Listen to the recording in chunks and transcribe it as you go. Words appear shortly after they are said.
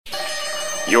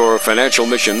Your financial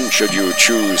mission, should you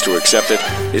choose to accept it,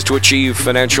 is to achieve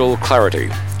financial clarity.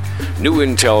 New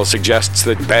intel suggests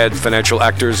that bad financial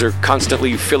actors are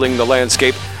constantly filling the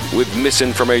landscape with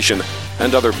misinformation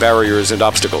and other barriers and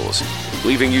obstacles,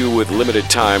 leaving you with limited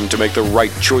time to make the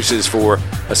right choices for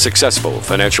a successful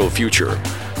financial future.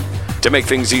 To make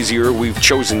things easier, we've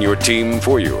chosen your team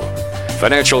for you.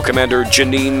 Financial Commander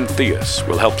Janine Theus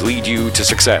will help lead you to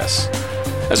success.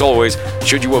 As always,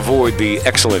 should you avoid the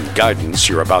excellent guidance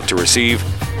you're about to receive,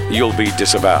 you'll be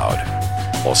disavowed.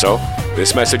 Also,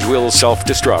 this message will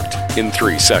self-destruct in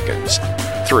 3 seconds.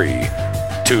 3,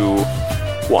 2,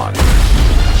 1.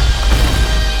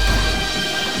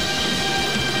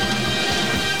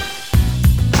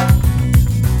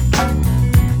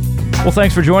 Well,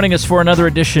 thanks for joining us for another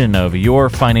edition of Your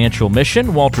Financial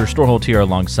Mission. Walter Storholt here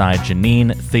alongside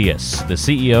Janine Theus, the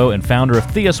CEO and founder of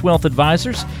Theus Wealth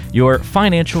Advisors, your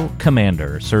financial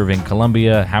commander, serving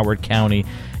Columbia, Howard County,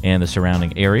 and the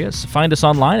surrounding areas. Find us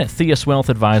online at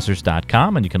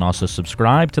theuswealthadvisors.com, and you can also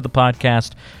subscribe to the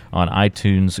podcast on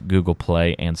iTunes, Google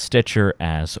Play, and Stitcher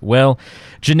as well.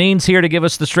 Janine's here to give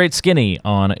us the straight skinny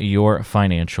on your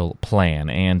financial plan.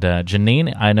 And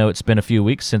Janine, I know it's been a few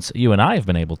weeks since you and I have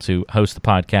been able to host the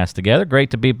podcast together.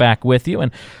 Great to be back with you,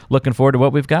 and looking forward to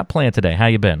what we've got planned today. How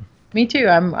you been? Me too.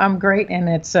 I'm great, and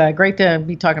it's great to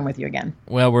be talking with you again.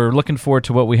 Well, we're looking forward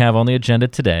to what we have on the agenda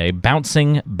today.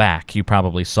 Bouncing back, you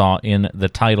probably saw in the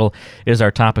title, is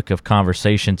our topic of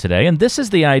conversation today. And this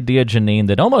is the idea, Janine,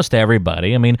 that almost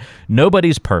everybody,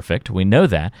 nobody's perfect. We know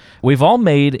that. We've all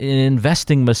made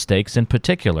investing mistakes in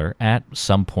particular at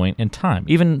some point in time.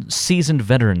 Even seasoned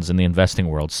veterans in the investing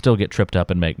world still get tripped up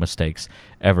and make mistakes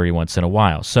every once in a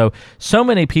while. So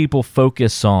many people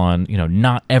focus on,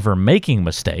 not ever making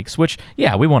mistakes, which,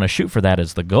 yeah, we want to shoot for that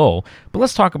as the goal. But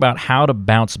let's talk about how to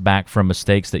bounce back from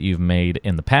mistakes that you've made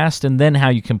in the past, and then how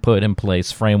you can put in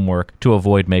place framework to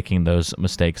avoid making those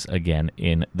mistakes again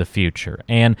in the future.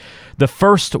 And the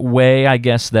first way, I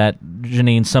guess, that,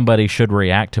 Janine, somebody should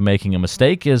react to making a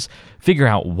mistake is figure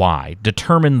out why.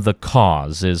 Determine the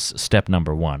cause is step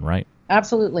number one, right?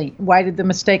 Absolutely. Why did the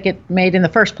mistake get made in the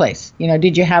first place?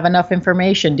 Did you have enough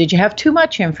information? Did you have too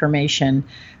much information?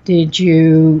 Did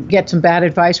you get some bad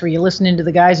advice? Were you listening to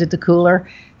the guys at the cooler,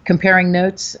 comparing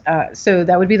notes? So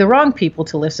that would be the wrong people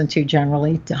to listen to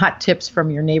generally, to hot tips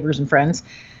from your neighbors and friends.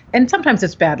 And sometimes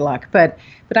it's bad luck. But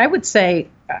I would say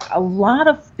a lot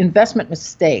of investment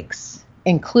mistakes,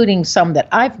 including some that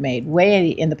I've made way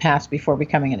in the past before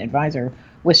becoming an advisor,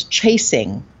 was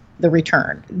chasing the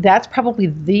return. That's probably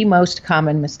the most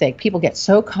common mistake. People get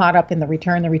so caught up in the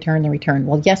return.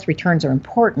 Well, yes, returns are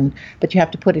important, but you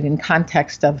have to put it in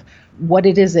context of what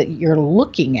it is that you're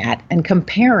looking at and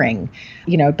comparing.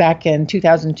 Back in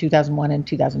 2000, 2001, and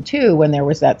 2002, when there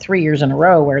was that 3 years in a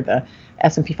row where the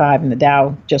S&P 5 and the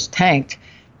Dow just tanked,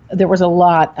 there was a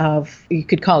lot of, you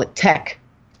could call it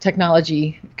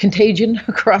technology contagion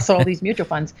across all these mutual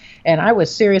funds. And I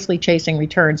was seriously chasing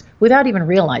returns without even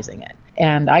realizing it.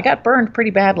 And I got burned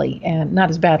pretty badly, and not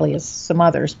as badly as some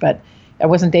others, but I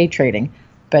wasn't day trading.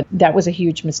 But that was a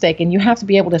huge mistake. And you have to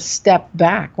be able to step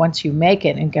back once you make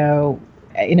it and go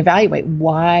and evaluate,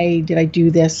 why did I do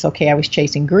this? Okay, I was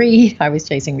chasing greed, I was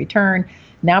chasing return.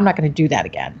 Now I'm not going to do that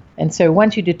again. And so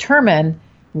once you determine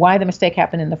why the mistake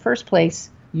happened in the first place,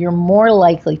 you're more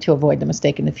likely to avoid the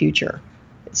mistake in the future.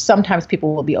 Sometimes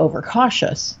people will be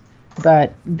overcautious,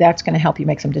 but that's going to help you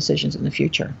make some decisions in the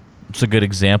future. It's a good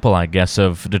example, I guess,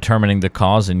 of determining the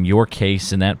cause. In your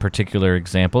case, in that particular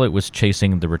example, it was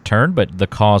chasing the return, but the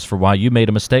cause for why you made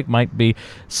a mistake might be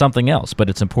something else. But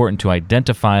it's important to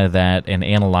identify that and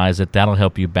analyze it. That'll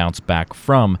help you bounce back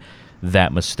from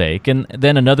that mistake. And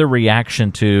then another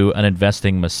reaction to an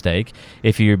investing mistake,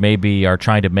 if you maybe are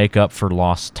trying to make up for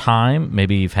lost time,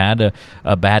 maybe you've had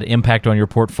a bad impact on your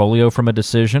portfolio from a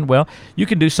decision, well, you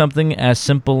can do something as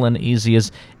simple and easy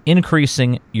as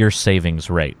increasing your savings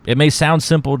rate. It may sound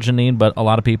simple, Janine, but a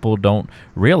lot of people don't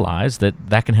realize that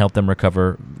can help them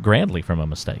recover grandly from a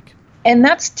mistake. And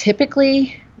that's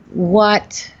typically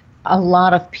what a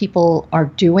lot of people are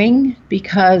doing,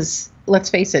 because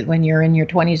let's face it, when you're in your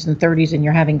 20s and 30s and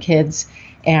you're having kids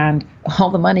and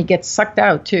all the money gets sucked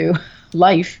out to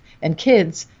life and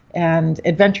kids and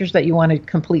adventures that you want to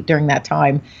complete during that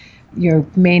time, you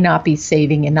may not be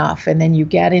saving enough. And then you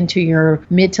get into your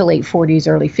mid to late 40s,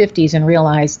 early 50s and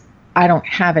realize, I don't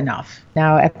have enough.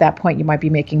 Now, at that point, you might be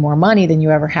making more money than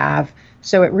you ever have.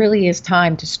 So it really is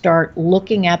time to start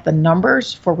looking at the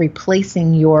numbers for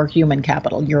replacing your human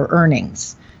capital, your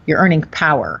earnings, your earning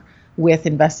power with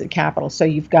invested capital. So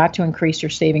you've got to increase your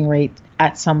saving rate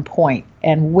at some point.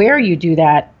 And where you do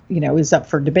that, is up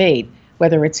for debate.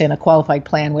 whether it's in a qualified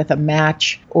plan with a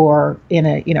match or in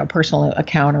a personal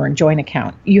account or a joint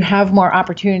account. You have more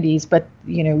opportunities, but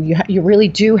you really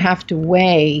do have to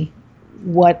weigh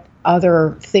what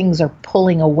other things are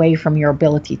pulling away from your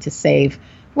ability to save,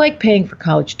 like paying for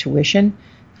college tuition.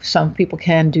 Some people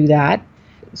can do that.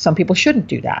 Some people shouldn't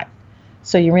do that.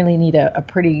 So you really need a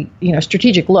pretty,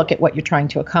 strategic look at what you're trying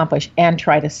to accomplish and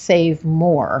try to save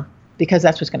more, because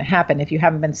that's what's going to happen. If you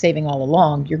haven't been saving all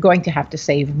along, you're going to have to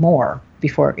save more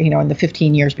before, in the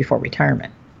 15 years before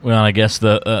retirement. Well, I guess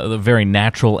the very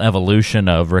natural evolution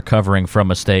of recovering from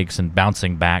mistakes and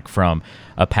bouncing back from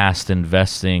a past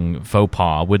investing faux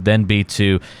pas would then be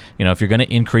to, if you're going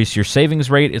to increase your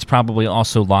savings rate, it's probably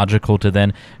also logical to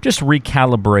then just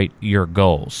recalibrate your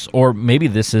goals. Or maybe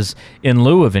this is in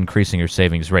lieu of increasing your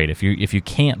savings rate. If you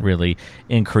can't really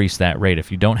increase that rate,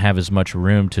 if you don't have as much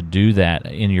room to do that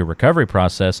in your recovery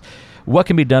process, what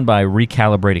can be done by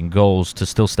recalibrating goals to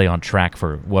still stay on track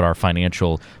for what our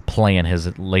financial plan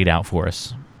has laid out for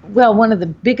us? Well, one of the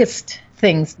biggest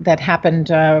things that happened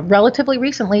relatively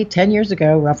recently, 10 years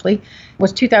ago roughly,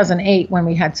 was 2008, when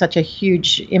we had such a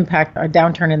huge impact, a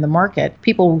downturn in the market.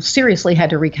 People seriously had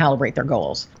to recalibrate their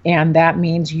goals. And that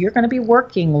means you're going to be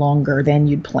working longer than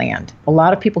you'd planned. A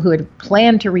lot of people who had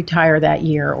planned to retire that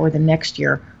year or the next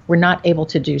year were not able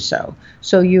to do so.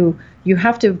 So you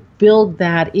have to build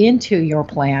that into your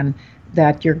plan,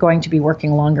 that you're going to be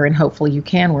working longer, and hopefully you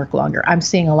can work longer. I'm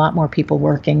seeing a lot more people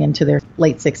working into their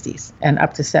late 60s and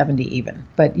up to 70 even.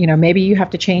 But maybe you have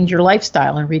to change your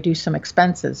lifestyle and reduce some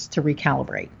expenses to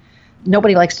recalibrate.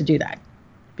 Nobody likes to do that,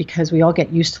 because we all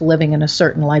get used to living in a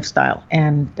certain lifestyle,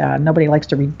 and nobody likes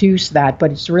to reduce that.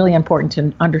 But it's really important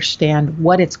to understand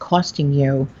what it's costing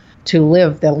you to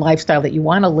live the lifestyle that you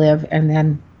want to live, and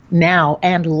then now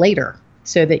and later,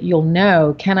 so that you'll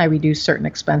know, can I reduce certain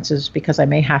expenses because I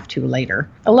may have to later.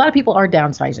 A lot of people are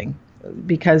downsizing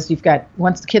because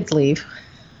once the kids leave,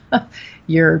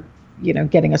 you're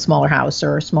getting a smaller house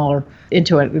or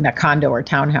into a condo or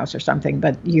townhouse or something,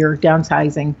 but you're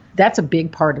downsizing. That's a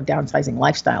big part of downsizing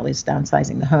lifestyle, is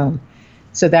downsizing the home.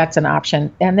 So that's an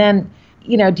option. And then,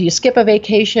 do you skip a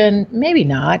vacation? Maybe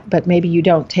not, but maybe you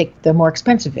don't take the more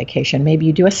expensive vacation. Maybe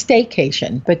you do a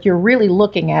staycation, but you're really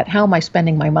looking at, how am I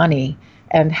spending my money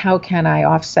and how can I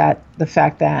offset the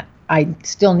fact that I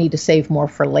still need to save more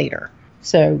for later.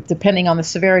 So depending on the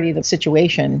severity of the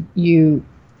situation, you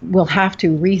will have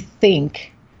to rethink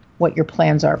what your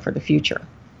plans are for the future.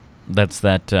 That's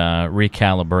that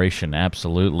recalibration,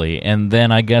 absolutely. And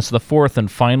then I guess the fourth and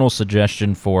final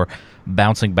suggestion for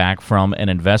bouncing back from an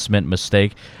investment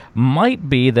mistake might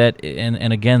be that,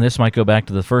 and again, this might go back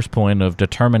to the first point of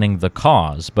determining the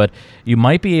cause, but you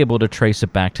might be able to trace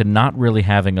it back to not really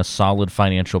having a solid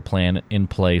financial plan in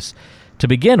place to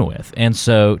begin with. And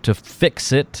so to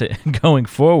fix it going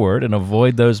forward and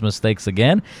avoid those mistakes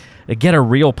again, get a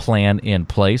real plan in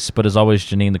place. But as always,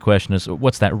 Janine, the question is,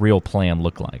 what's that real plan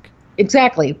look like?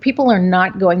 Exactly. People are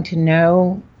not going to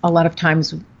know a lot of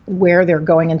times where they're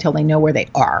going until they know where they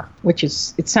are,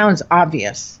 it sounds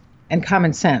obvious and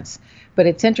common sense. But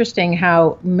it's interesting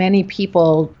how many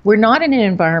people, we're not in an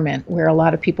environment where a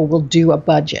lot of people will do a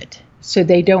budget, so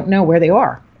they don't know where they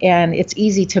are. And it's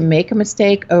easy to make a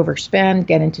mistake, overspend,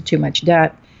 get into too much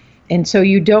debt. And so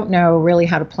you don't know really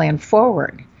how to plan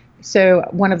forward. So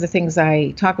one of the things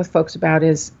I talk with folks about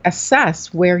is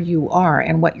assess where you are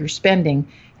and what you're spending,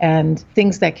 and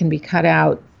things that can be cut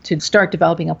out to start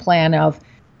developing a plan of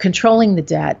controlling the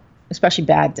debt, especially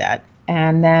bad debt,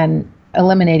 and then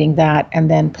eliminating that,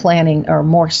 and then planning or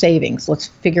more savings. Let's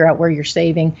figure out where you're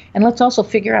saving, and let's also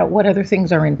figure out what other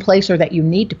things are in place or that you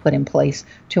need to put in place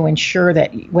to ensure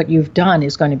that what you've done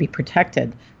is going to be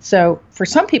protected. So for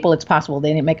some people, it's possible they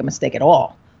didn't make a mistake at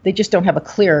all. They just don't have a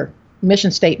clear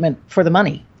mission statement for the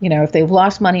money. If they've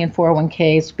lost money in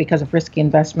 401ks because of risky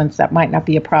investments, that might not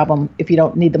be a problem if you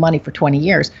don't need the money for 20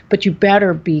 years, but you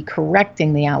better be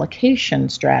correcting the allocation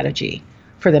strategy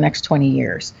for the next 20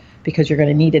 years, because you're going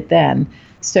to need it then.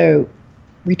 So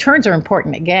returns are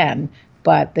important again,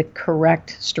 but the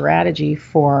correct strategy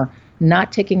for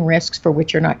not taking risks for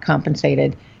which you're not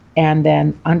compensated, and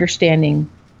then understanding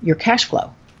your cash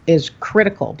flow is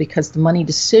critical, because the money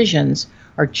decisions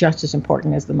are just as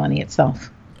important as the money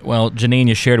itself. Well, Janine,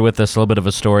 you shared with us a little bit of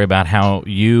a story about how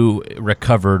you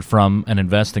recovered from an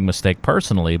investing mistake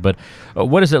personally, but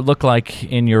what does it look like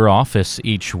in your office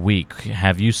each week?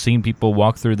 Have you seen people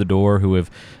walk through the door who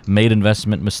have made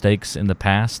investment mistakes in the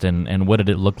past, and what did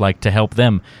it look like to help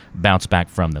them bounce back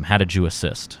from them? How did you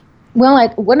assist? Well,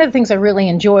 one of the things I really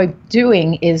enjoy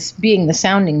doing is being the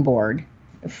sounding board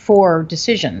for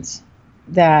decisions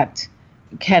that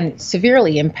can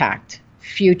severely impact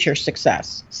future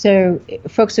success. So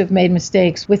folks who have made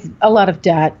mistakes with a lot of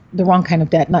debt, the wrong kind of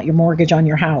debt, not your mortgage on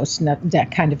your house, not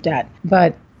that kind of debt,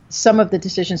 but some of the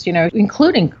decisions,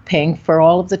 including paying for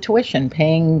all of the tuition,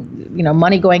 paying,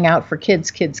 money going out for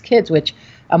kids, which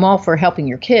I'm all for helping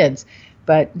your kids,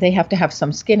 but they have to have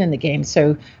some skin in the game.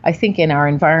 So I think in our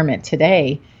environment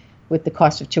today, with the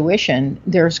cost of tuition,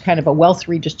 there's kind of a wealth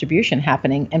redistribution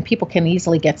happening, and people can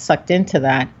easily get sucked into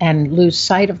that and lose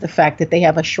sight of the fact that they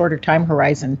have a shorter time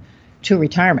horizon to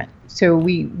retirement. So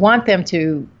we want them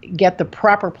to get the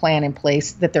proper plan in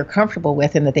place that they're comfortable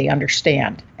with and that they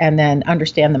understand, and then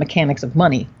understand the mechanics of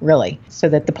money, really, so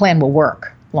that the plan will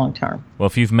work long term. Well,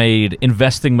 if you've made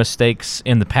investing mistakes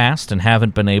in the past and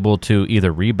haven't been able to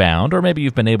either rebound, or maybe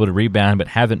you've been able to rebound but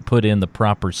haven't put in the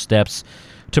proper steps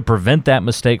to prevent that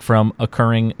mistake from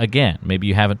occurring again. Maybe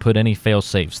you haven't put any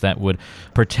fail-safes that would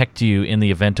protect you in the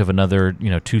event of another,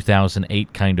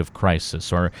 2008 kind of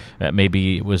crisis, or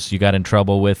maybe it was you got in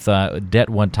trouble with debt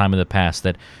one time in the past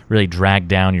that really dragged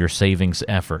down your savings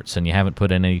efforts, and you haven't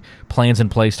put any plans in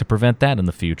place to prevent that in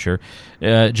the future.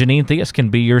 Janine Theus can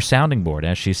be your sounding board,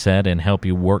 as she said, and help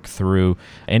you work through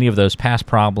any of those past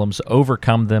problems,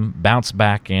 overcome them, bounce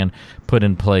back, and put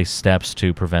in place steps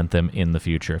to prevent them in the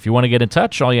future. If you want to get in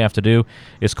touch, all you have to do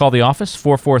is call the office,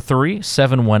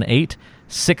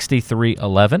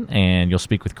 443-718-6311, and you'll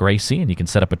speak with Gracie, and you can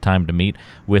set up a time to meet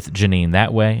with Janine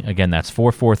that way. Again, that's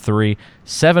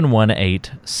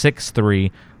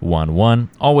 443-718-6311.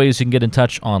 Always, you can get in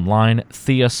touch online,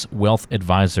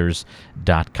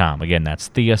 theuswealthadvisors.com. Again, that's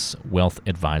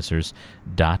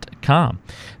theuswealthadvisors.com.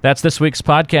 That's this week's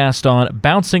podcast on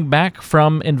bouncing back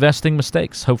from investing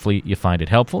mistakes. Hopefully you find it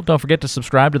helpful. Don't forget to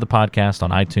subscribe to the podcast on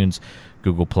iTunes,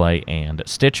 Google Play, and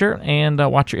Stitcher, and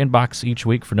watch your inbox each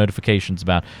week for notifications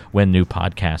about when new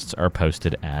podcasts are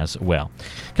posted as well.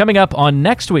 Coming up on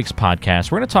next week's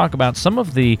podcast, we're going to talk about some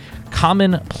of the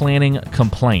common planning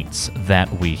complaints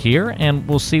that we hear, and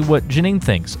we'll see what Janine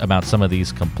thinks about some of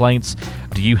these complaints.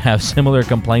 Do you have similar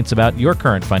complaints about your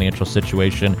current financial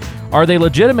situation? Are they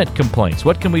legitimate complaints?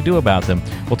 What can we do about them?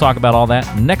 We'll talk about all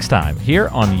that next time here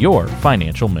on Your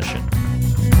Financial Mission.